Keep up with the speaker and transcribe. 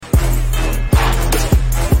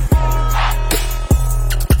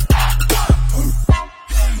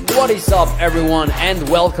What is up, everyone, and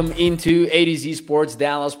welcome into A to Z Sports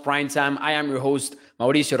Dallas Primetime. I am your host,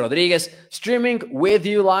 Mauricio Rodriguez, streaming with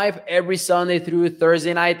you live every Sunday through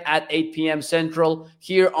Thursday night at 8 p.m. Central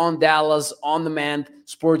here on Dallas On Demand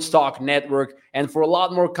Sports Talk Network. And for a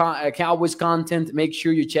lot more Cowboys content, make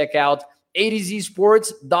sure you check out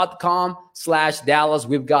atozsports.com/Dallas.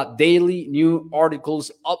 We've got daily new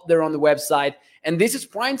articles up there on the website. And this is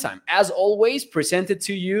Primetime, as always, presented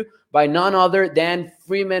to you by none other than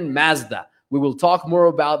Freeman Mazda. We will talk more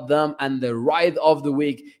about them and the ride of the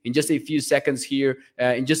week in just a few seconds here,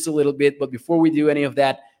 in just a little bit. But before we do any of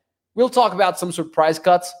that, we'll talk about some surprise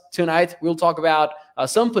cuts tonight. We'll talk about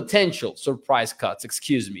some potential surprise cuts,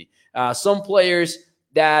 some players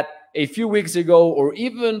that a few weeks ago or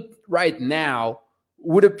even right now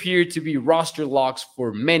would appear to be roster locks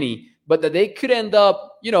for many, but that they could end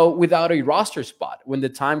up, without a roster spot when the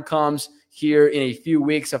time comes here in a few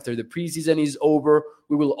weeks after the preseason is over.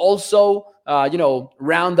 We will also,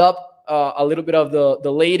 round up a little bit of the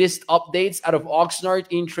latest updates out of Oxnard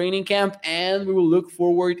in training camp, and we will look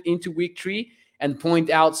forward into week 3 and point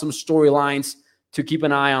out some storylines to keep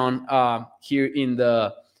an eye on here in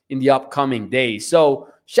the upcoming days. So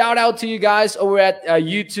shout out to you guys over at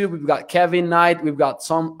YouTube. We've got Kevin Knight. We've got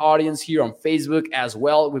some audience here on Facebook as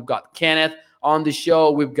well. We've got Kenneth on the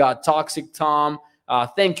show. We've got Toxic Tom.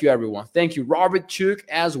 Thank you, everyone. Thank you, Robert Chuk,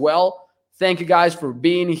 as well. Thank you guys for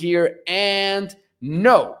being here. And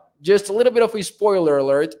no, just a little bit of a spoiler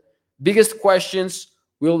alert. Biggest questions,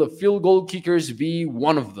 will the field goal kickers be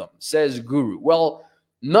one of them, says Guru. Well,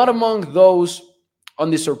 not among those on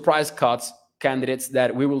the surprise cuts candidates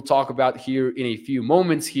that we will talk about here in a few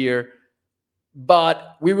moments here,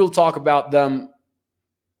 but we will talk about them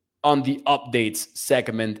on the updates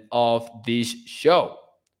segment of this show.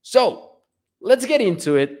 So let's get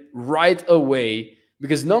into it right away,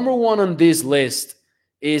 because number one on this list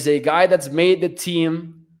is a guy that's made the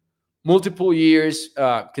team multiple years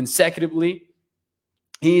consecutively.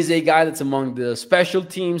 He's a guy that's among the special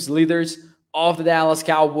teams leaders of the Dallas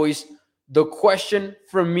Cowboys. The question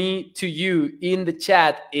from me to you in the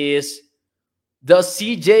chat is, does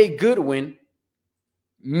CJ Goodwin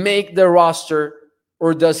make the roster,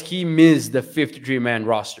 or does he miss the 53-man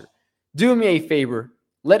roster? Do me a favor.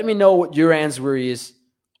 Let me know what your answer is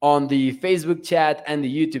on the Facebook chat and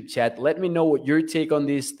the YouTube chat. Let me know what your take on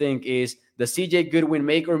this thing is. Does CJ Goodwin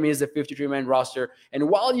make or miss the 53-man roster? And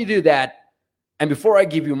while you do that, and before I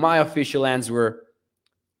give you my official answer,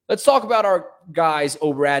 let's talk about our guys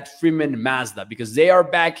over at Freeman Mazda, because they are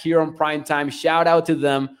back here on Primetime. Shout out to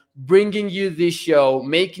them, bringing you this show,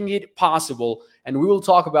 making it possible. And we will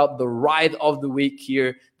talk about the ride of the week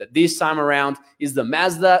here, that this time around is the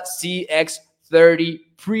Mazda CX-30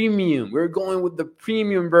 Premium. We're going with the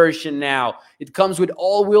premium version now. It comes with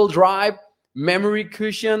all-wheel drive, memory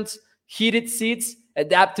cushions, heated seats,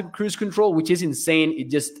 adaptive cruise control, which is insane.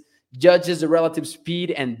 It just judges the relative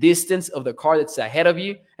speed and distance of the car that's ahead of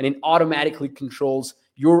you, and it automatically controls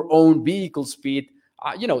your own vehicle speed.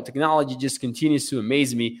 Technology just continues to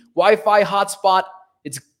amaze me. Wi-Fi hotspot.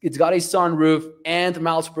 It's got a sunroof and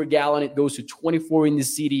miles per gallon. It goes to 24 in the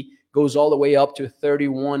city, goes all the way up to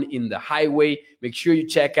 31 in the highway. Make sure you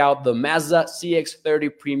check out the Mazda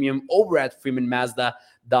CX-30 Premium over at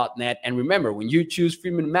freemanmazda.net. And remember, when you choose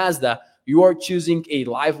Freeman Mazda, you are choosing a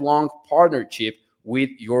lifelong partnership with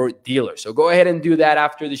your dealer. So go ahead and do that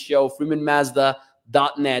after the show.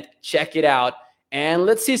 freemanmazda.net. Check it out. And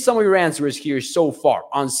let's see some of your answers here so far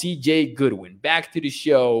on CJ Goodwin. Back to the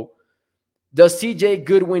show. Does CJ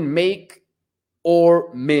Goodwin make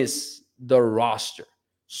or miss the roster?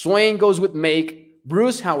 Swain goes with make.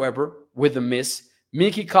 Bruce, however, with a miss.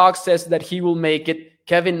 Mickey Cox says that he will make it.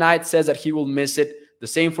 Kevin Knight says that he will miss it. The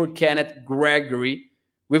same for Kenneth Gregory.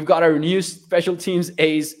 We've got our new special teams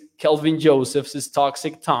ace, Kelvin Joseph, says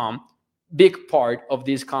Toxic Tom. Big part of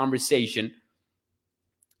this conversation.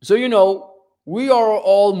 So, we are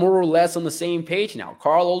all more or less on the same page now.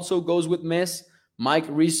 Carl also goes with miss. Mike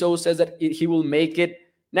Rizzo says that he will make it.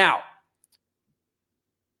 Now,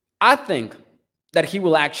 I think that he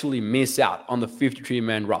will actually miss out on the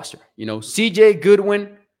 53-man roster. CJ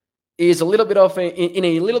Goodwin is in a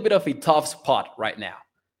little bit of a tough spot right now,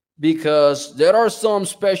 because there are some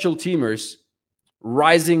special teamers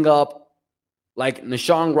rising up, like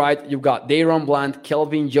Nashawn Wright. You've got Dayron Blunt,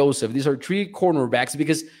 Kelvin Joseph. These are 3 cornerbacks,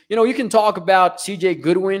 because, you can talk about CJ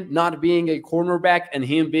Goodwin not being a cornerback and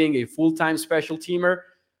him being a full-time special teamer.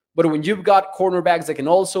 But when you've got cornerbacks that can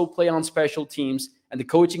also play on special teams, and the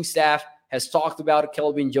coaching staff has talked about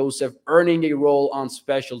Kelvin Joseph earning a role on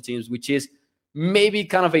special teams, which is maybe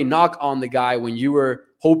kind of a knock on the guy when you were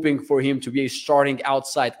hoping for him to be a starting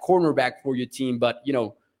outside cornerback for your team. But,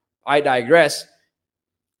 I digress.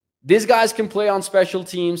 These guys can play on special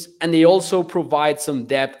teams, and they also provide some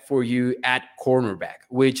depth for you at cornerback,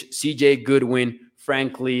 which CJ Goodwin,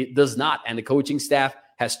 frankly, does not. And the coaching staff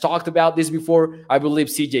has talked about this before. I believe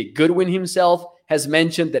CJ Goodwin himself has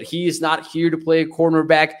mentioned that he is not here to play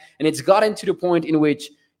cornerback. And it's gotten to the point in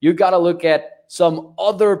which you got to look at some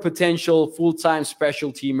other potential full-time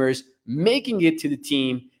special teamers making it to the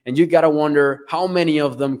team. And you got to wonder how many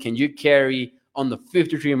of them can you carry on the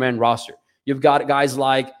 53-man roster. You've got guys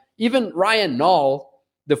like even Ryan Nall,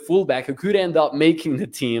 the fullback, who could end up making the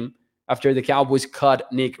team after the Cowboys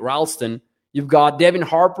cut Nick Ralston. You've got Devin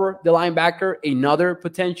Harper, the linebacker, another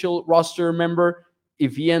potential roster member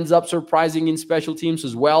if he ends up surprising in special teams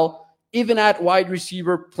as well. Even at wide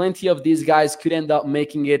receiver, plenty of these guys could end up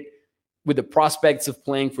making it with the prospects of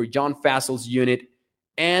playing for John Fassel's unit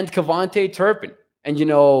and Kevontae Turpin. And,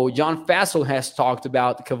 John Fassel has talked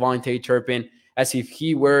about Kevontae Turpin as if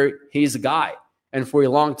he were his guy. And for a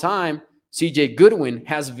long time, CJ Goodwin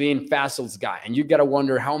has been Fassel's guy. And you got to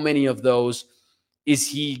wonder how many of those is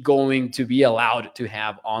he going to be allowed to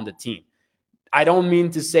have on the team. I don't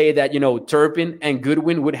mean to say that, Turpin and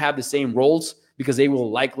Goodwin would have the same roles because they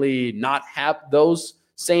will likely not have those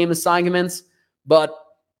same assignments. But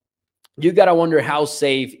you got to wonder how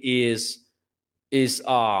safe is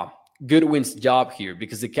Goodwin's job here,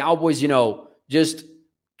 because the Cowboys, just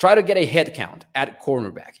try to get a head count at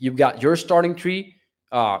cornerback. You've got your starting three,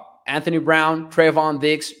 Anthony Brown, Trevon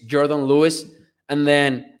Diggs, Jordan Lewis. And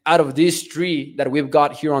then out of these three that we've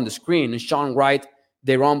got here on the screen, Sean Wright,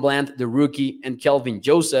 Deron Bland, the rookie, and Kelvin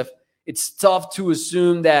Joseph, it's tough to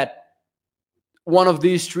assume that one of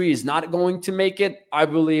these three is not going to make it. I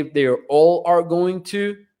believe they all are going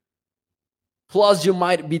to. Plus, you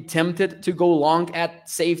might be tempted to go long at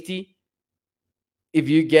safety if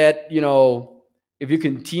you get, if you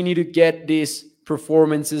continue to get these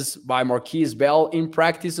performances by Marquise Bell in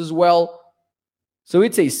practice as well. So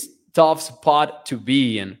it's a tough spot to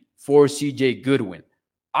be in for CJ Goodwin.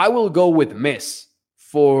 I will go with miss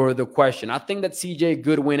for the question. I think that CJ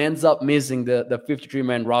Goodwin ends up missing the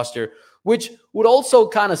 53-man roster, which would also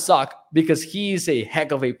kind of suck because he's a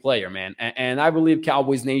heck of a player, man. And I believe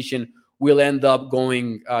Cowboys Nation will end up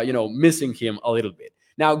going, missing him a little bit.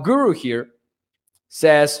 Now, Guru here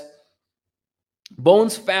says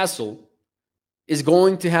Bones Fassel is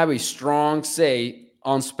going to have a strong say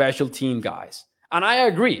on special team guys. And I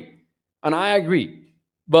agree.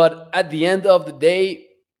 But at the end of the day,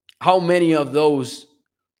 how many of those,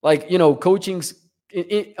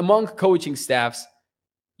 among coaching staffs,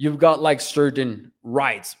 you've got certain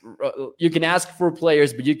rights. You can ask for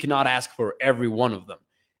players, but you cannot ask for every one of them.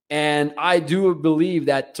 And I do believe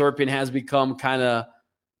that Turpin has become kind of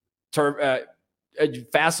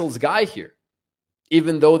Fassel's guy here,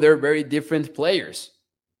 even though they're very different players.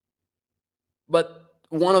 But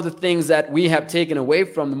one of the things that we have taken away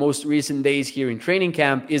from the most recent days here in training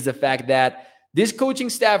camp is the fact that this coaching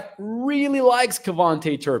staff really likes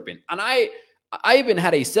Kevontae Turpin. And I even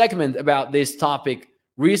had a segment about this topic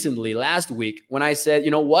recently, last week, when I said,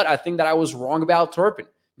 I think that I was wrong about Turpin.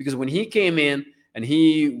 Because when he came in and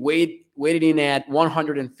he weighed in at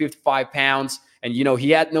 155 pounds, and, he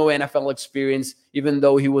had no NFL experience, even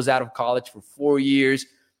though he was out of college for 4 years,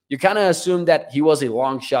 you kind of assumed that he was a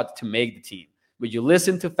long shot to make the team. But you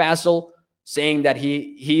listen to Fassel saying that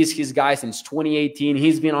he's his guy since 2018.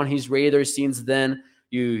 He's been on his radar since then.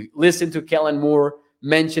 You listen to Kellen Moore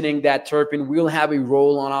mentioning that Turpin will have a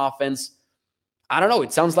role on offense. I don't know.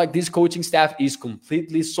 It sounds like this coaching staff is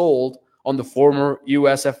completely sold on the former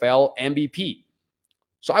USFL MVP.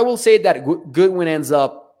 So I will say that Goodwin ends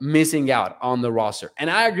up missing out on the roster. And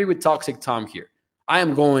I agree with Toxic Tom here. I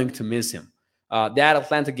am going to miss him. That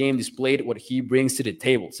Atlanta game displayed what he brings to the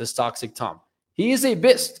table, says Toxic Tom. He is a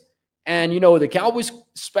beast. And, the Cowboys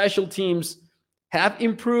special teams have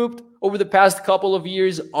improved over the past couple of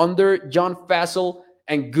years under John Fassel,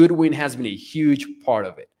 and Goodwin has been a huge part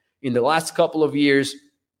of it. In the last couple of years,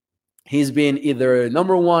 he's been either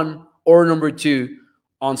number one or number two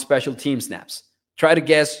on special team snaps. Try to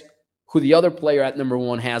guess who the other player at number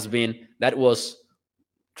one has been.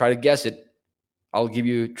 Try to guess it. I'll give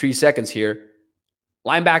you 3 seconds here.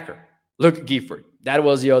 Linebacker, Luke Gifford. That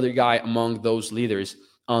was the other guy among those leaders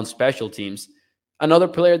on special teams. Another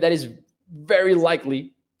player that is very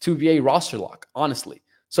likely to be a roster lock, honestly.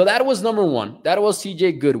 So that was number one. That was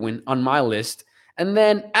CJ Goodwin on my list. And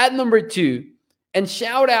then at number two, and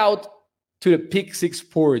shout out to the Pick Six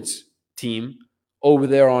Sports team over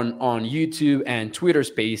there on YouTube and Twitter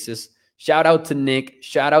Spaces. Shout out to Nick.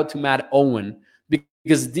 Shout out to Matt Owen.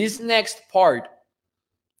 Because this next part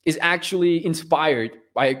is actually inspired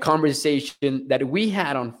by a conversation that we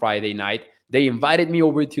had on Friday night. They invited me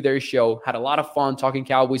over to their show, had a lot of fun talking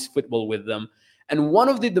Cowboys football with them. And one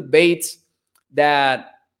of the debates that,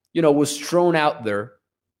 was thrown out there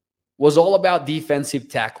was all about defensive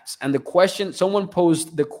tackles. And the question, someone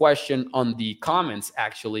posed the question on the comments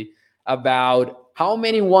actually about how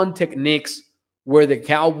many one techniques were the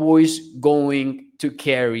Cowboys going to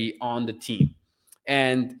carry on the team.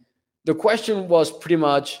 And the question was pretty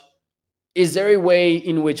much, is there a way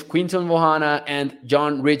in which Quinton Bohanna and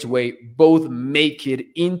John Ridgway both make it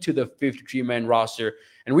into the 53-man roster?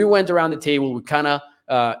 And we went around the table. We kind of,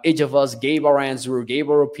 each of us gave our answer, gave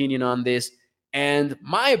our opinion on this. And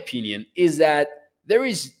my opinion is that there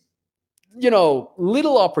is,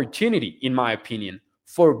 little opportunity, in my opinion,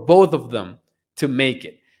 for both of them to make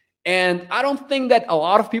it. And I don't think that a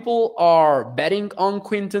lot of people are betting on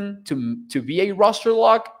Quinton to be a roster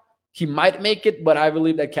lock. He might make it, but I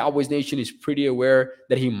believe that Cowboys Nation is pretty aware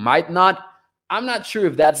that he might not. I'm not sure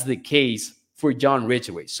if that's the case for John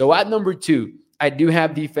Ridgway. So at number 2, I do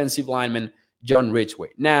have defensive lineman John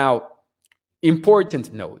Ridgway. Now,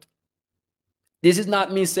 important note, this is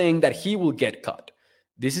not me saying that he will get cut.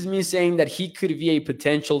 This is me saying that he could be a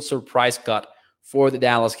potential surprise cut for the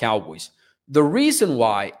Dallas Cowboys. The reason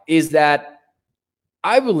why is that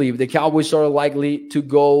I believe the Cowboys are likely to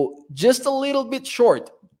go just a little bit short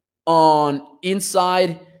on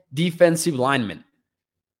inside defensive linemen,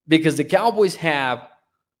 because the Cowboys have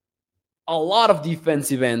a lot of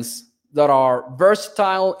defensive ends that are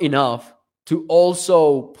versatile enough to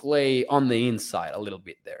also play on the inside a little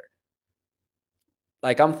bit there.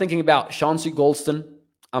 Like I'm thinking about Chauncey Golston.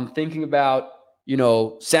 I'm thinking about,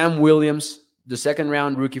 Sam Williams, the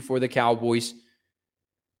second-round rookie for the Cowboys.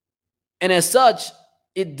 And as such,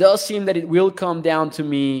 it does seem that it will come down to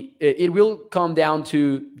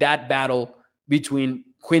that battle between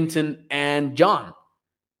Quinton and John.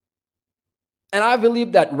 And I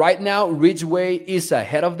believe that right now, Ridgway is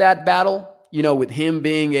ahead of that battle, with him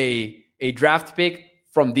being a draft pick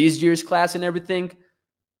from this year's class and everything.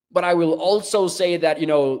 But I will also say that,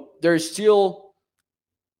 there's still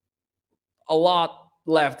a lot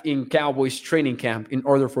left in Cowboys training camp in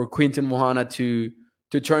order for Quinton Bohanna to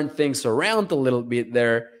turn things around a little bit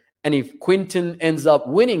there. And if Quinton ends up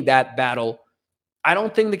winning that battle, I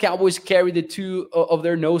don't think the Cowboys carry the 2 of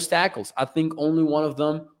their nose tackles. I think only one of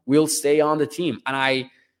them will stay on the team. And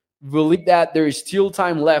I believe that there is still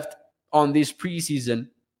time left on this preseason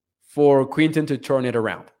for Quinton to turn it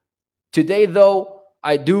around. Today, though,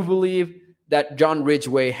 I do believe that John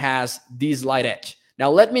Ridgway has the slight edge. Now,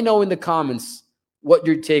 let me know in the comments what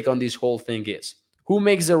your take on this whole thing is. Who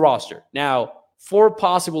makes the roster? Now, 4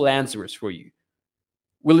 possible answers for you.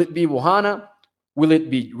 Will it be Bohanna? Will it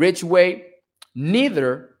be Ridgway?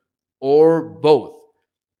 Neither or both?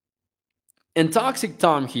 And Toxic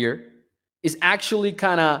Tom here is actually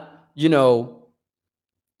kind of,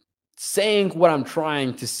 saying what I'm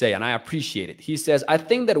trying to say, and I appreciate it. He says, I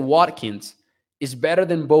think that Watkins is better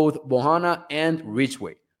than both Bohanna and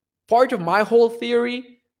Ridgway. Part of my whole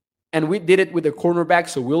theory, and we did it with the cornerback,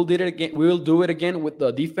 so we'll do it again with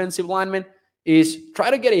the defensive linemen, is try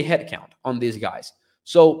to get a head count on these guys.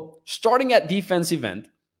 So starting at defensive end,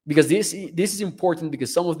 because this is important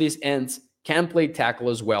because some of these ends can play tackle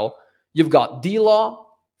as well. You've got D-Law,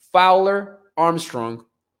 Fowler, Armstrong,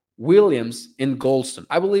 Williams, and Golston.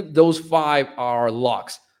 I believe those 5 are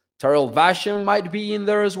locks. Terrell Vashon might be in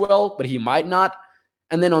there as well, but he might not.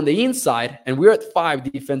 And then on the inside, and we're at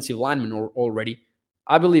 5 defensive linemen already,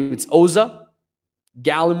 I believe it's Oza,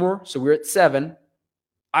 Gallimore, so we're at 7.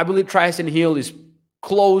 I believe Trysten Hill is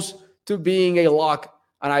close to being a lock,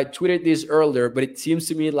 and I tweeted this earlier, but it seems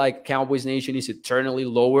to me like Cowboys Nation is eternally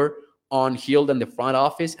lower on Hill than the front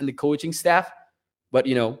office and the coaching staff. But,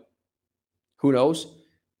 who knows?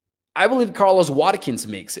 I believe Carlos Watkins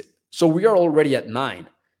makes it. So we are already at 9.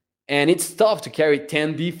 And it's tough to carry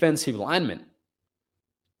 10 defensive linemen.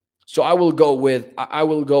 So I will go with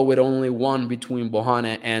only one between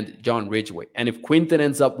Bohanna and John Ridgway. And if Quinton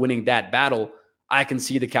ends up winning that battle, I can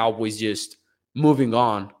see the Cowboys just moving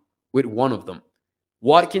on with one of them.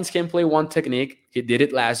 Watkins can play one technique. He did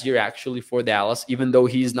it last year actually for Dallas, even though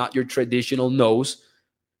he's not your traditional nose.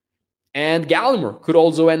 And Gallimore could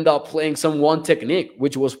also end up playing some one technique,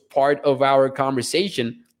 which was part of our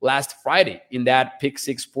conversation last Friday in that Pick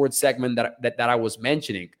 6 Sports segment that I was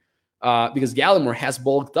mentioning. Because Gallimore has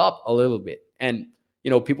bulked up a little bit. And,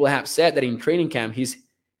 people have said that in training camp, he's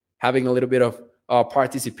having a little bit of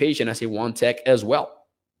participation as a one tech as well.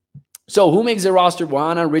 So who makes the roster?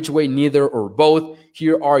 Bohanna, Ridgway, neither or both.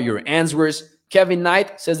 Here are your answers. Kevin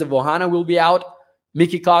Knight says that Bohanna will be out.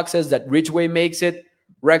 Mickey Cox says that Ridgway makes it.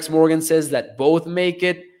 Rex Morgan says that both make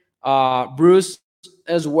it. Bruce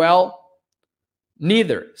as well.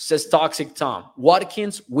 Neither, says Toxic Tom.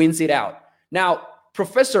 Watkins wins it out. Now,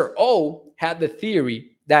 Professor O had the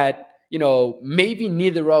theory that, maybe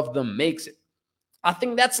neither of them makes it. I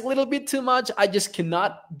think that's a little bit too much. I just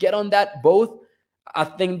cannot get on that both. I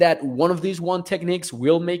think that one of these one techniques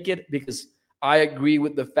will make it, because I agree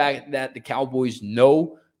with the fact that the Cowboys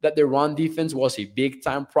know that their run defense was a big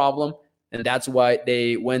time problem. And that's why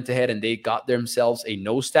they went ahead and they got themselves a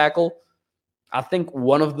nose tackle. I think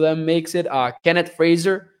one of them makes it. Kenneth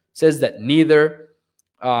Fraser says that neither.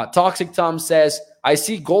 Toxic Tom says, I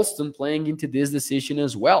see Golston playing into this decision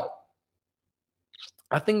as well.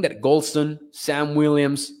 I think that Golston, Sam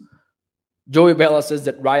Williams, Joey Bella says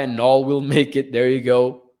that Ryan Nall will make it. There you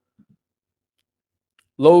go.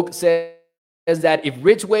 Loke says that if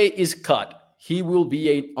Ridgeway is cut, he will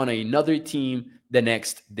be on another team the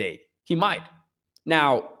next day. He might.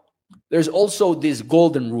 Now, there's also this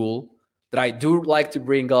golden rule that I do like to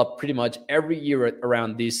bring up pretty much every year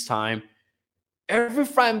around this time. Every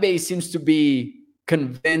fan base seems to be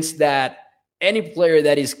convinced that any player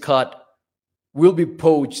that is cut will be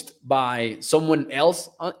poached by someone else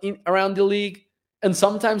around the league. And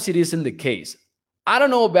sometimes it isn't the case. I don't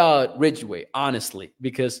know about Ridgeway, honestly,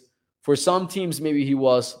 because for some teams, maybe he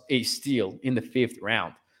was a steal in the 5th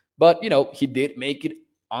round. But, he did make it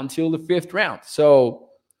until the 5th round. So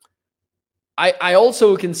I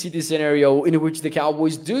also can see the scenario in which the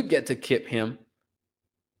Cowboys do get to keep him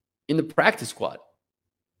in the practice squad.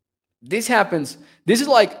 This happens. This is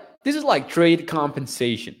like trade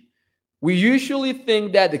compensation. We usually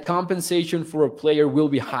think that the compensation for a player will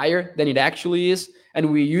be higher than it actually is.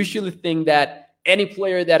 And we usually think that any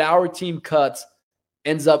player that our team cuts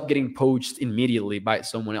ends up getting poached immediately by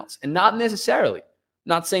someone else. And not necessarily.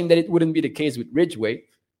 Not saying that it wouldn't be the case with Ridgeway,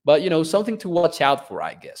 but, something to watch out for,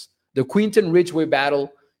 I guess. The Quinton Ridgeway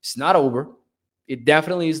battle is not over. It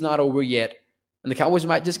definitely is not over yet. And the Cowboys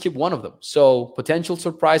might just keep one of them. So potential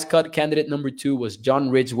surprise cut candidate number 2 was John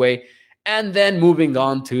Ridgeway. And then moving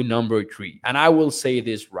on to number 3. And I will say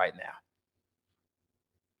this right now.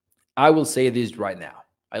 I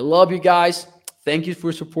love you guys. Thank you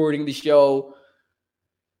for supporting the show.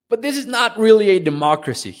 But this is not really a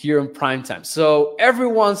democracy here in Primetime. So every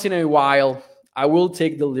once in a while, I will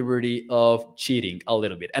take the liberty of cheating a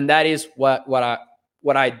little bit. And that is what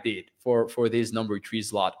I did for this number 3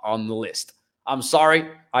 slot on the list. I'm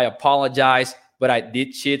sorry. I apologize. But I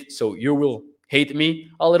did cheat. So you will hate me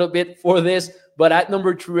a little bit for this. But at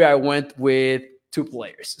number 3, I went with 2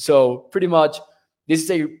 players. So pretty much this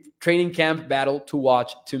is a training camp battle to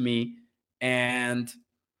watch to me. And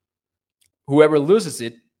whoever loses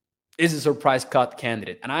it is a surprise cut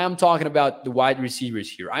candidate. And I am talking about the wide receivers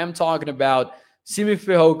here. I am talking about Simi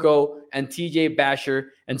Fehoko and TJ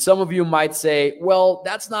Basher. And some of you might say, well,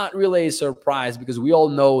 that's not really a surprise because we all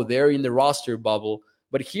know they're in the roster bubble.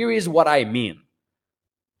 But here is what I mean.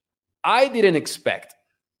 I didn't expect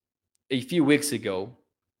a few weeks ago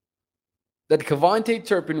that Kevontae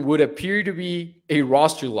Turpin would appear to be a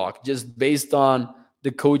roster lock just based on the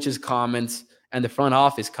coach's comments and the front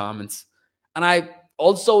office comments. And I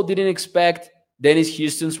also didn't expect Dennis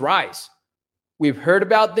Houston's rise. We've heard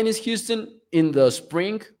about Dennis Houston in the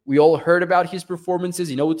spring. We all heard about his performances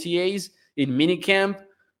in OTAs, in minicamp.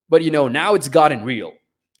 But, now it's gotten real.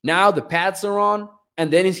 Now the pads are on, and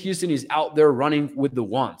Dennis Houston is out there running with the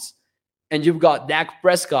ones. And you've got Dak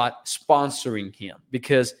Prescott sponsoring him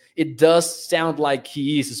because it does sound like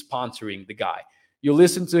he is sponsoring the guy. You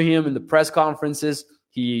listen to him in the press conferences.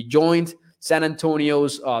 He joined San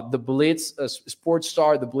Antonio's The Blitz, Sports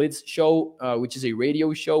Star, The Blitz show, which is a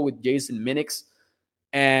radio show with Jason Minix.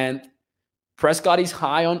 And Prescott is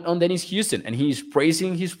high on Dennis Houston, and he's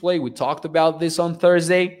praising his play. We talked about this on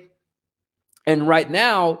Thursday. And right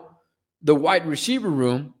now, the wide receiver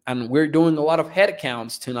room, and we're doing a lot of head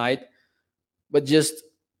counts tonight, but just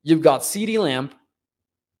you've got CeeDee Lamb,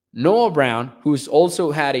 Noah Brown, who's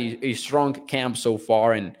also had a strong camp so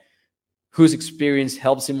far and whose experience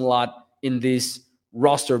helps him a lot in this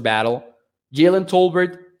roster battle. Jalen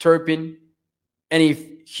Tolbert, Turpin, and if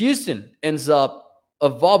Houston ends up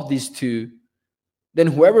above these 2, then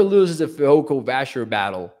whoever loses the Fehoko-Vasher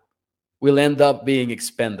battle will end up being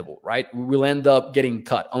expendable, right? We will end up getting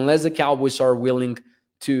cut unless the Cowboys are willing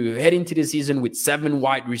to head into the season with 7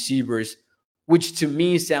 wide receivers, which to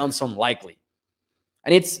me sounds unlikely.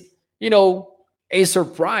 And it's, a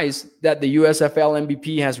surprise that the USFL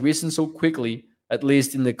MVP has risen so quickly, at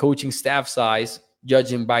least in the coaching staff size,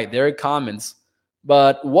 judging by their comments.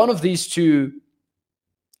 But one of these 2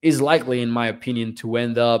 is likely, in my opinion, to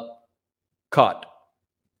end up cut.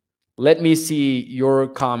 Let me see your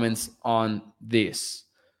comments on this.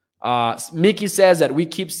 Mickey says that we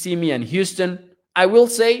keep Simi and Houston. I will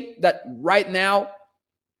say that right now,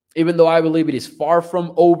 even though I believe it is far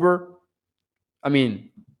from over, I mean,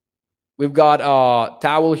 we've got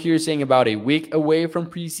Towel here saying about a week away from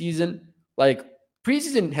preseason. Like,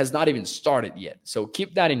 preseason has not even started yet, so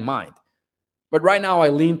keep that in mind. But right now, I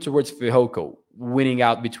lean towards Fehoko winning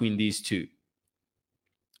out between these two.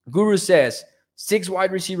 Guru says 6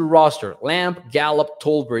 wide receiver roster: Lamb, Gallup,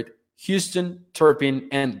 Tolbert, Houston, Turpin,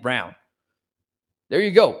 and Brown. There you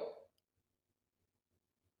go.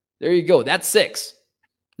 There you go. That's 6.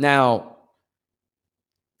 Now,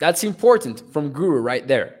 that's important from Guru right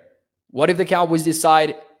there. What if the Cowboys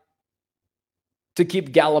decide to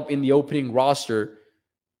keep Gallup in the opening roster,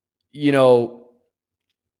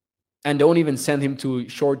 and don't even send him to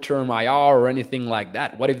short-term IR or anything like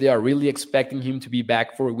that? What if they are really expecting him to be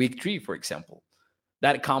back for week 3, for example?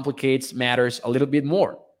 That complicates matters a little bit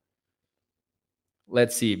more.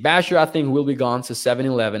 Let's see. Basher, I think, will be gone, says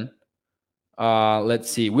 7-11. Let's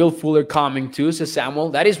see. Will Fuller coming too, says Samuel.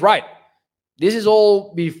 That is right. This is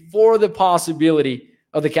all before the possibility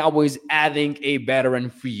of the Cowboys adding a veteran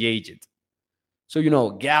free agent. So,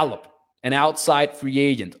 Gallup, an outside free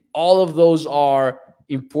agent, all of those are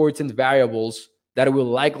important variables that will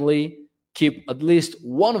likely keep at least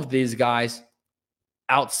one of these guys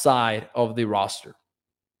outside of the roster.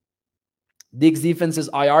 Diggs defense is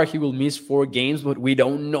IR. He will miss 4 games, but we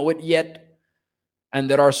don't know it yet. And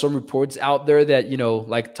there are some reports out there that,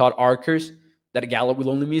 like Todd Arkers, that Gallup will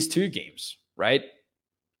only miss 2 games, right?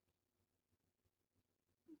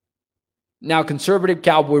 Now, conservative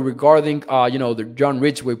Cowboy regarding, the John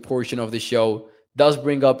Ridgeway portion of the show does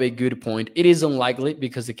bring up a good point. It is unlikely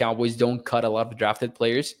because the Cowboys don't cut a lot of drafted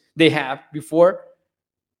players. They have before,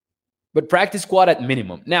 but practice squad at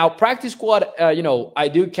minimum. Now, practice squad, I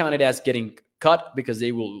do count it as getting cut because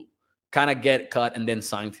they will kind of get cut and then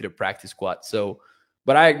sign to the practice squad. So,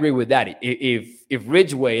 but I agree with that. If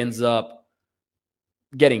Ridgeway ends up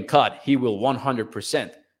getting cut, he will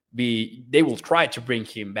 100% they will try to bring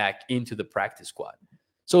him back into the practice squad.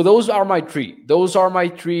 So those are my 3. Those are my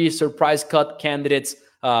 3 surprise cut candidates.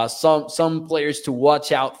 Some players to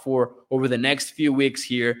watch out for over the next few weeks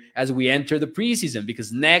here as we enter the preseason.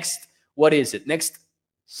 Because what is it? Next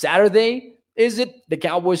Saturday, is it? The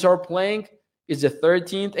Cowboys are playing. Is the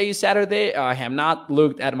 13th a Saturday? I have not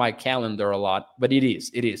looked at my calendar a lot, but it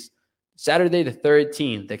is. It is. Saturday the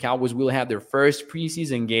 13th, the Cowboys will have their first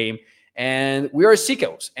preseason game. And we are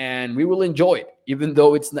sickos, and we will enjoy it, even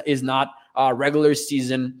though it's not regular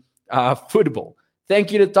season football.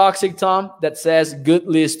 Thank you to Toxic Tom that says, good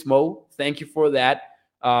list, Mo. Thank you for that.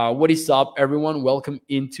 What is up, everyone? Welcome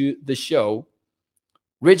into the show.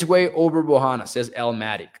 Ridgeway over Bohanna, says El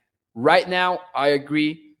Matic. Right now, I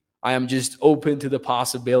agree. I am just open to the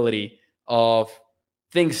possibility of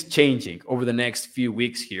things changing over the next few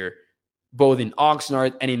weeks here, both in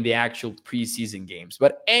Oxnard and in the actual preseason games.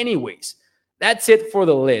 But anyways, that's it for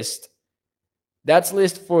the list. That's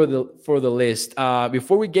list for the list.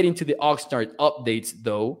 Before we get into the Oxnard updates,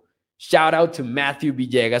 though, shout out to Matthew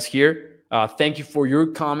Villegas here. Thank you for your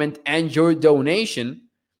comment and your donation.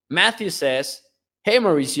 Matthew says, hey,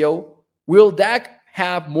 Mauricio, will Dak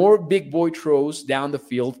have more big boy throws down the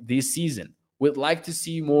field this season? We'd like to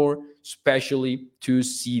see more, especially to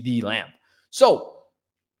CD Lamb. So,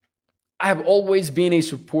 I have always been a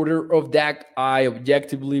supporter of Dak. I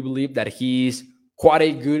objectively believe that he's quite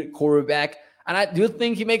a good quarterback. And I do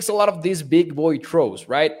think he makes a lot of these big boy throws,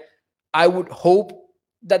 right? I would hope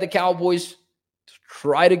that the Cowboys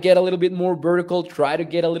try to get a little bit more vertical, try to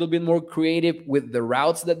get a little bit more creative with the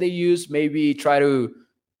routes that they use, maybe try to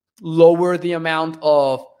lower the amount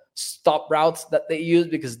of stop routes that they use,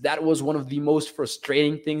 because that was one of the most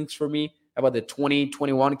frustrating things for me about the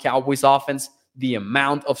 2021 Cowboys offense. The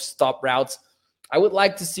amount of stop routes. I would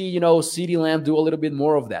like to see, CeeDee Lamb do a little bit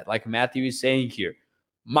more of that, like Matthew is saying here.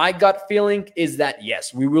 My gut feeling is that,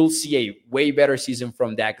 yes, we will see a way better season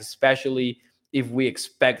from Dak, especially if we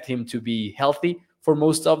expect him to be healthy for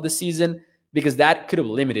most of the season, because that could have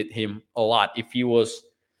limited him a lot if he was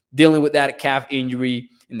dealing with that calf injury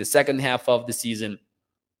in the second half of the season.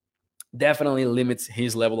 Definitely limits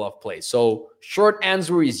his level of play. So short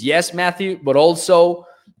answer is yes, Matthew, but also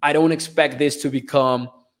I don't expect this to become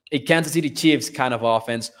a Kansas City Chiefs kind of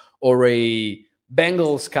offense or a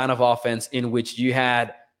Bengals kind of offense in which you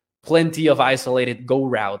had plenty of isolated go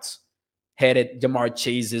routes headed Jamar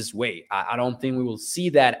Chase's way. I don't think we will see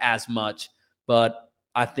that as much, but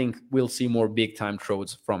I think we'll see more big-time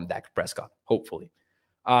throws from Dak Prescott, hopefully.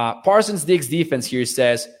 Parsons Diggs defense here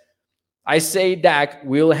says, I say Dak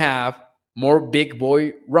will have more big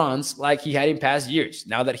boy runs like he had in past years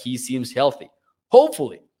now that he seems healthy.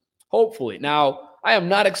 Hopefully, hopefully. Now, I am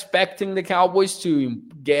not expecting the Cowboys to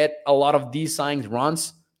get a lot of designed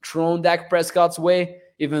runs thrown Dak Prescott's way,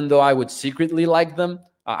 even though I would secretly like them.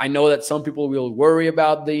 I know that some people will worry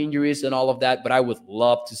about the injuries and all of that, but I would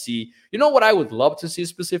love to see, you know what I would love to see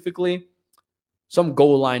specifically? Some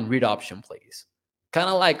goal line read option plays. Kind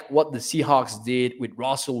of like what the Seahawks did with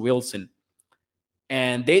Russell Wilson.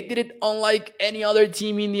 And they did it unlike any other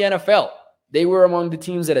team in the NFL. They were among the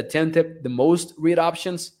teams that attempted the most read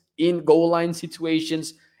options in goal line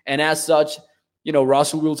situations. And as such,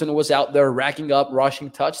 Russell Wilson was out there racking up rushing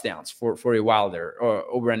touchdowns for a while there, or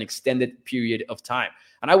over an extended period of time.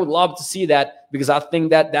 And I would love to see that, because I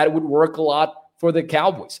think that would work a lot for the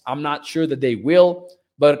Cowboys. I'm not sure that they will,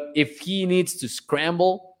 but if he needs to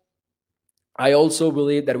scramble, I also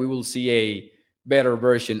believe that we will see a better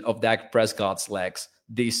version of Dak Prescott's legs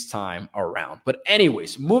this time around. But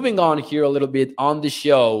anyways, moving on here a little bit on the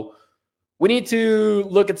show, we need to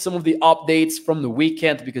look at some of the updates from the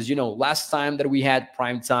weekend, because, last time that we had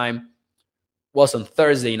prime time was on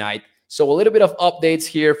Thursday night. So a little bit of updates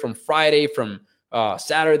here from Friday, from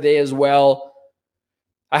Saturday as well.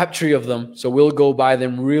 I have 3 of them, so we'll go by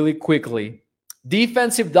them really quickly.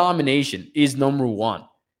 Defensive domination is number 1.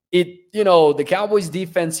 The Cowboys'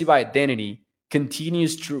 defensive identity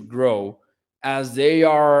continues to grow as they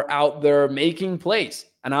are out there making plays.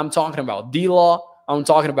 And I'm talking about D-Law. I'm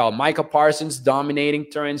talking about Micah Parsons dominating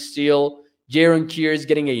Terrence Steele. Jaron Kears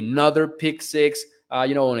getting another pick 6,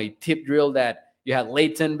 on a tip drill that you had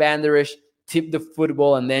Leighton Vander Esch tip the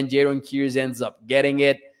football, and then Jaron Kears ends up getting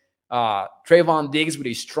it. Trayvon Diggs with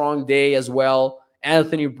a strong day as well.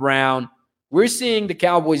 Anthony Brown. We're seeing the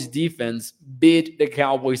Cowboys defense beat the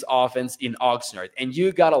Cowboys offense in Oxnard, and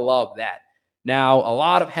you got to love that. Now, a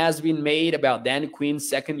lot has been made about Dan Quinn's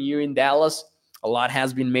second year in Dallas. A lot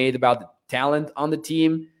has been made about the talent on the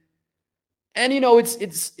team. And, it's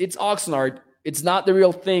Oxnard. It's not the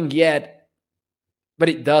real thing yet, but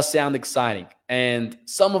it does sound exciting. And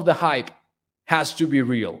some of the hype has to be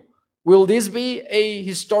real. Will this be a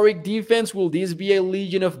historic defense? Will this be a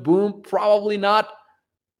Legion of Boom? Probably not.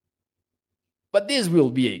 But this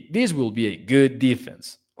will be a good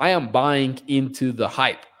defense. I am buying into the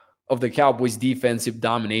hype of the Cowboys' defensive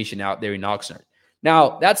domination out there in Oxnard.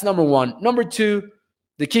 Now, that's number 1. Number 2,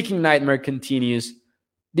 the kicking nightmare continues.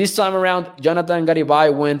 This time around, Jonathan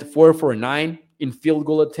Garibay went 4 for 9 in field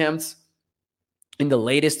goal attempts. In the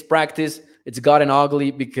latest practice, it's gotten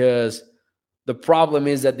ugly because the problem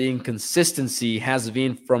is that the inconsistency has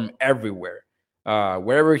been from everywhere.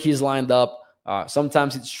 Wherever he's lined up,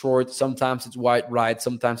 sometimes it's short, sometimes it's wide right,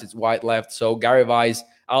 sometimes it's wide left. So Garibay's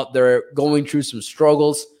out there going through some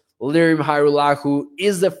struggles. Lirim Hajrullahu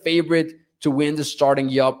is the favorite to win the starting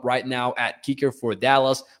job right now at kicker for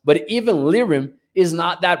Dallas. But even Lirim is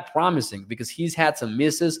not that promising because he's had some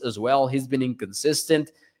misses as well. He's been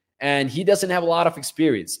inconsistent, and he doesn't have a lot of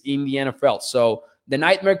experience in the NFL. So the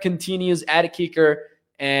nightmare continues at kicker.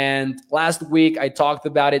 And last week, I talked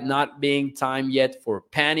about it not being time yet for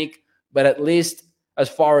panic. But at least as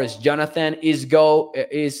far as Jonathan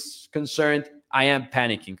is concerned, I am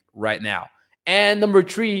panicking right now. And number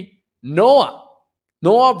 3, Noah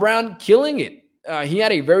Brown killing it. He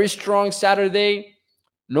had a very strong Saturday.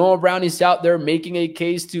 Noah Brown is out there making a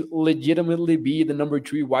case to legitimately be the number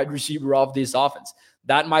 3 wide receiver of this offense.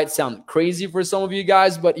 That might sound crazy for some of you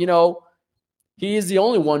guys, but he is the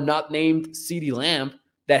only one not named CeeDee Lamb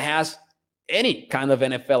that has any kind of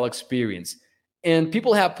NFL experience. And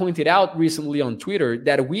people have pointed out recently on Twitter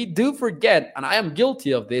that we do forget, and I am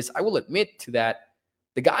guilty of this, I will admit to that,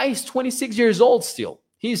 the guy is 26 years old still.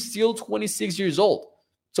 He's still 26 years old.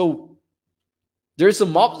 So there's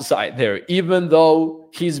some upside there, even though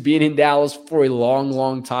he's been in Dallas for a long,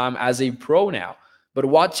 long time as a pro now. But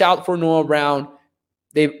watch out for Noah Brown.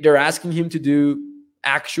 They're asking him to do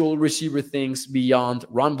actual receiver things beyond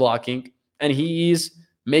run blocking, and he is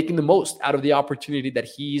making the most out of the opportunity that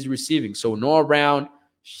he's receiving. So Noah Brown,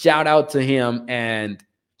 shout out to him, and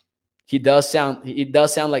it does sound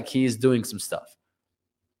like he's doing some stuff.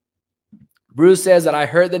 Bruce says that I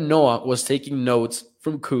heard that Noah was taking notes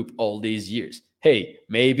from Coop all these years. Hey,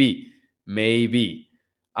 maybe.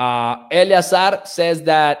 Eleazar says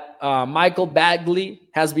that Michael Bagley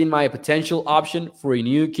has been my potential option for a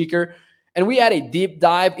new kicker. And we had a deep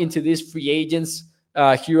dive into these free agents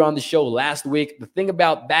here on the show last week. The thing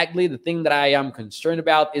about Bagley, the thing that I am concerned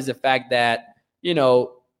about is the fact that,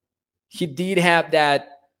 he did have that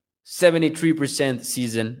 73%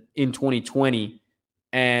 season in 2020,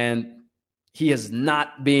 and he has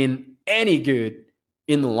not been any good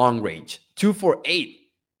in the long range. 2 for 8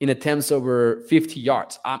 in attempts over 50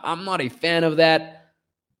 yards. I'm not a fan of that.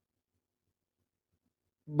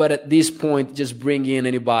 But at this point, just bring in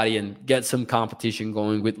anybody and get some competition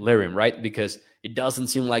going with Lirim, right? Because it doesn't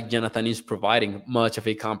seem like Jonathan is providing much of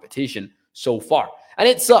a competition so far. And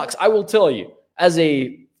it sucks. I will tell you, as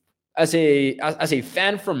a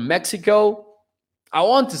fan from Mexico, I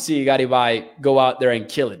want to see Garibay go out there and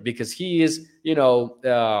kill it because he is,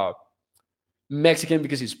 Mexican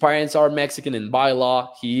because his parents are Mexican, and by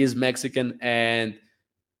law he is Mexican, and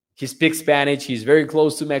he speaks Spanish. He's very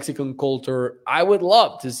close to Mexican culture. I would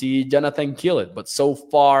love to see Jonathan kill it, but so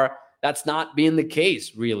far that's not been the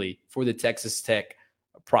case really for the Texas Tech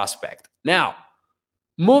prospect. Now,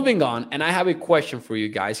 moving on, and I have a question for you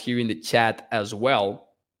guys here in the chat as well.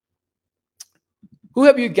 Who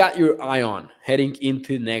have you got your eye on heading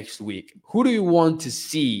into next week? Who do you want to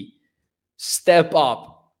see step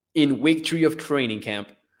up in week 3 of training camp?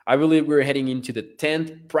 I believe we're heading into the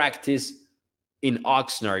 10th practice in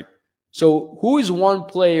Oxnard. So who is one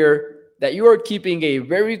player that you are keeping a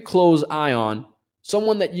very close eye on,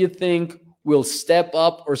 someone that you think will step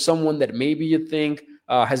up, or someone that maybe you think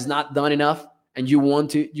has not done enough and you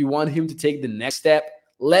want him to take the next step?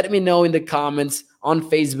 Let me know in the comments on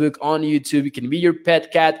Facebook, on YouTube. It can be your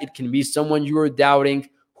pet cat. It can be someone you are doubting,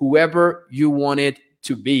 whoever you want it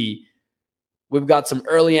to be. We've got some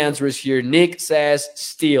early answers here. Nick says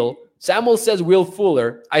Steele. Samuel says Will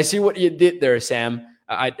Fuller. I see what you did there, Sam.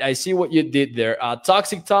 I see what you did there.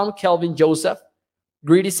 Toxic Tom, Kelvin Joseph.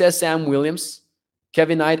 Greedy says Sam Williams.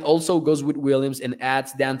 Kevin Knight also goes with Williams and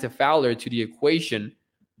adds Dante Fowler to the equation.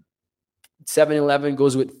 7-Eleven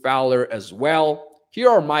goes with Fowler as well. Here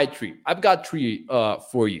are my 3. I've got 3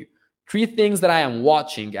 for you. 3 things that I am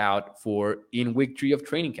watching out for in week 3 of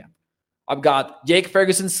training camp. I've got Jake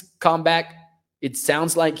Ferguson's comeback. It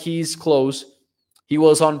sounds like he's close. He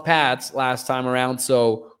was on pads last time around,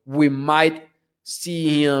 so we might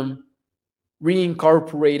see him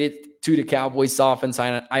reincorporated to the Cowboys offense.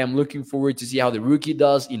 I am looking forward to see how the rookie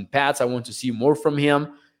does in pads. I want to see more from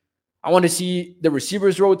him. I want to see the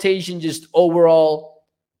receivers rotation, just overall.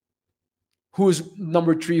 Who's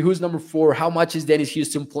number 3? Who's number 4? How much is Dennis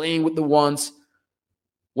Houston playing with the ones?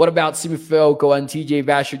 What about Simi Fehoko and TJ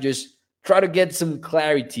Vasher? Just try to get some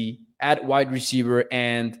clarity at wide receiver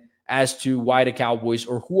and as to why the Cowboys,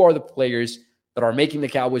 or who are the players that are making the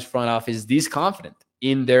Cowboys front office this confident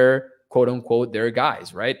in their quote-unquote their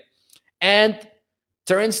guys, right? And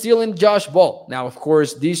Terrence Steele and Josh Ball. Now, of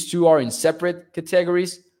course, these 2 are in separate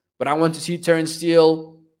categories, but I want to see Terrence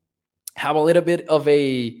Steele have a little bit of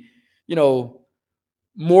a,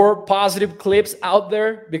 more positive clips out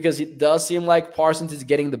there, because it does seem like Parsons is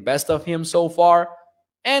getting the best of him so far.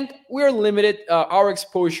 And we're limited. Our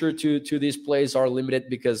exposure to these plays are limited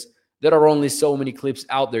because there are only so many clips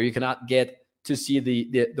out there. You cannot get to see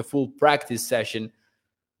the full practice session.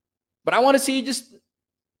 But I want to see just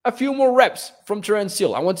a few more reps from Terrence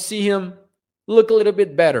Steele. I want to see him look a little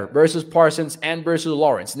bit better versus Parsons and versus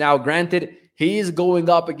Lawrence. Now, granted, he is going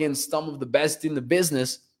up against some of the best in the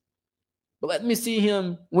business, but let me see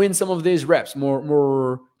him win some of these reps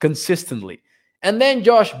more consistently. And then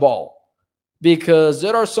Josh Ball, because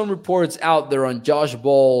there are some reports out there on Josh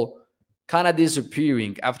Ball kind of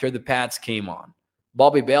disappearing after the pads came on.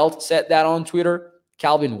 Bobby Belt said that on Twitter.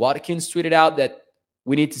 Calvin Watkins tweeted out that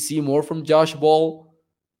we need to see more from Josh Ball.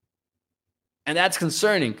 And that's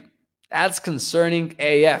concerning. That's concerning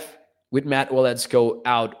AF with Matt Waletzko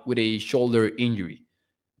out with a shoulder injury.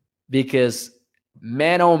 Because,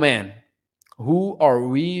 man, oh man, who are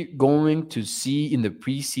we going to see in the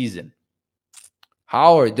preseason?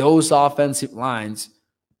 How are those offensive lines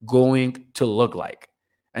going to look like?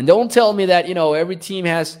 And don't tell me that, every team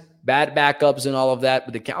has bad backups and all of that,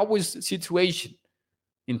 but the Cowboys situation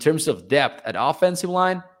in terms of depth at offensive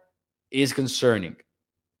line is concerning.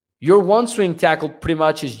 Your one swing tackle pretty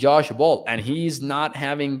much is Josh Ball, and he's not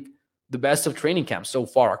having the best of training camp so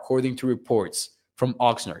far, according to reports from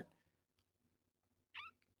Oxnard.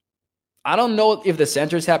 I don't know if the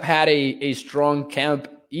centers have had a strong camp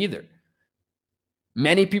either.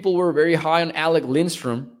 Many people were very high on Alec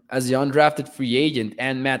Lindstrom as the undrafted free agent,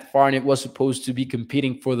 and Matt Farnett was supposed to be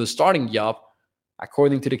competing for the starting job,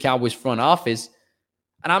 according to the Cowboys front office.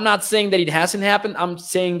 And I'm not saying that it hasn't happened. I'm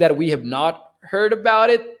saying that we have not heard about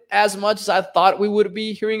it as much as I thought we would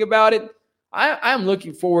be hearing about it. I am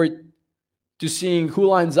looking forward to seeing who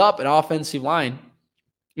lines up an offensive line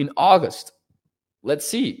in August. Let's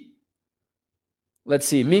see.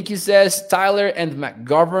 Mickey says Tyler and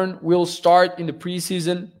McGovern will start in the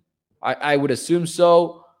preseason. I would assume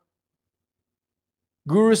so.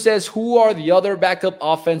 Guru says, who are the other backup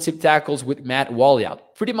offensive tackles with Matt Wally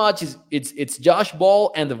out? Pretty much it's Josh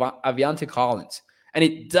Ball and Aviante Collins. And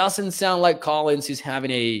it doesn't sound like Collins is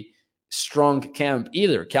having a strong camp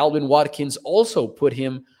either. Calvin Watkins also put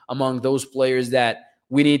him among those players that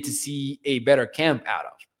we need to see a better camp out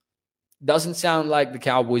of. Doesn't sound like the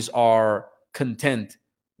Cowboys are content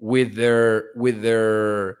with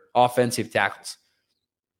their offensive tackles.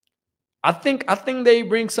 I think they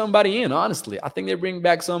bring somebody in, honestly. I think they bring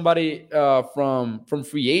back somebody from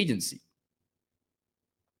free agency.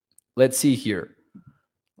 Let's see here.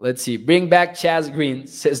 Let's see. Bring back Chaz Green,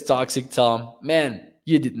 says Toxic Tom. Man,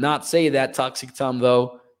 you did not say that, Toxic Tom,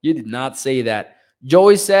 though. You did not say that.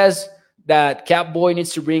 Joey says that Catboy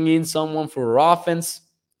needs to bring in someone for offense.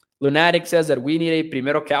 Lunatic says that we need a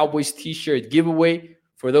Primero Cowboys t-shirt giveaway.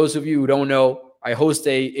 For those of you who don't know, I host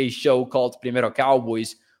a show called Primero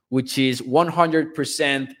Cowboys, which is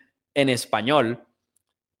 100% en español.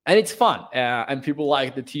 And it's fun. And people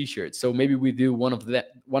like the t-shirts. So maybe we do one of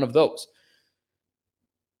those.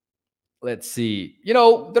 Let's see. You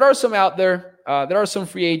know, there are some out there. There are some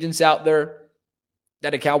free agents out there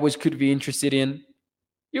that the Cowboys could be interested in.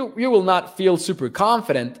 You will not feel super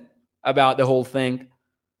confident about the whole thing.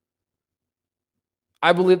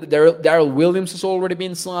 I believe that Darrell Williams has already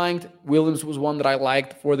been signed. Williams was one that I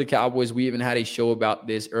liked for the Cowboys. We even had a show about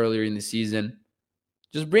this earlier in the season.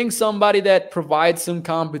 Just bring somebody that provides some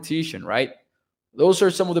competition, right? Those are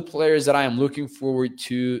some of the players that I am looking forward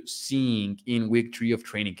to seeing in week 3 of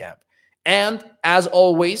training camp. And as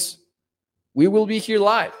always, we will be here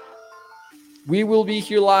live. We will be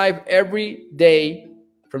here live every day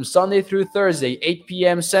from Sunday through Thursday, 8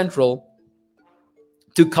 p.m. Central,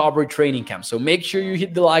 to cover training camp. So make sure you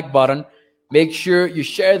hit the like button. Make sure you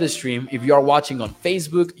share the stream. If you are watching on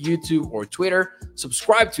Facebook, YouTube, or Twitter,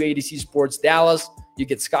 subscribe to ADC Sports Dallas. You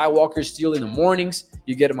get Skywalker Steel in the mornings.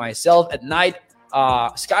 You get myself at night.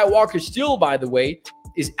 Skywalker Steel, by the way,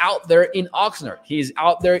 is out there in Oxnard. He is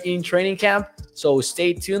out there in training camp. So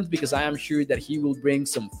stay tuned because I am sure that he will bring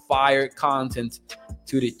some fire content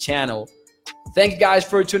to the channel. Thank you guys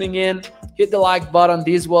for tuning in. Hit the like button.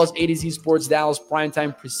 This was ADC Sports Dallas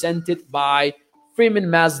Primetime presented by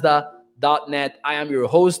FreemanMazda.net. I am your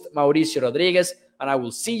host, Mauricio Rodriguez, and I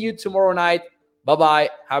will see you tomorrow night. Bye-bye.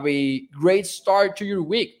 Have a great start to your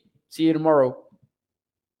week. See you tomorrow.